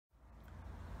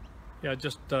Yeah, I'd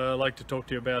just like to talk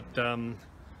to you about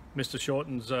Mr.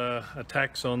 Shorten's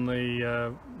attacks on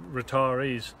the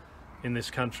retirees in this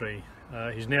country.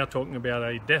 He's now talking about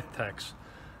a death tax.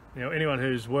 You know, anyone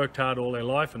who's worked hard all their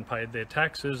life and paid their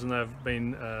taxes and they've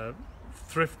been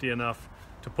thrifty enough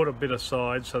to put a bit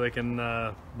aside so they can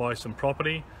buy some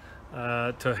property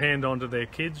to hand on to their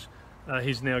kids,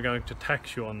 he's now going to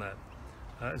tax you on that.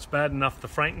 It's bad enough the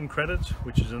franking credits,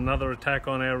 which is another attack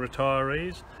on our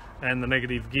retirees, and the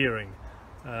negative gearing.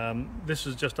 This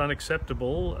is just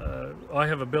unacceptable. I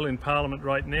have a bill in Parliament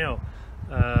right now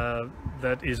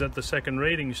that is at the second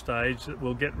reading stage that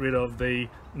will get rid of the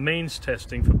means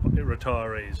testing for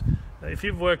retirees. If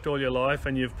you've worked all your life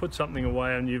and you've put something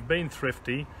away and you've been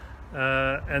thrifty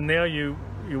and now you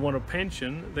want a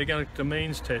pension, they're going to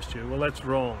means test you. Well, that's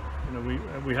wrong. You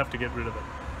know, we have to get rid of it.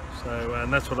 So,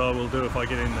 and that's what I will do if I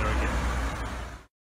get in there again.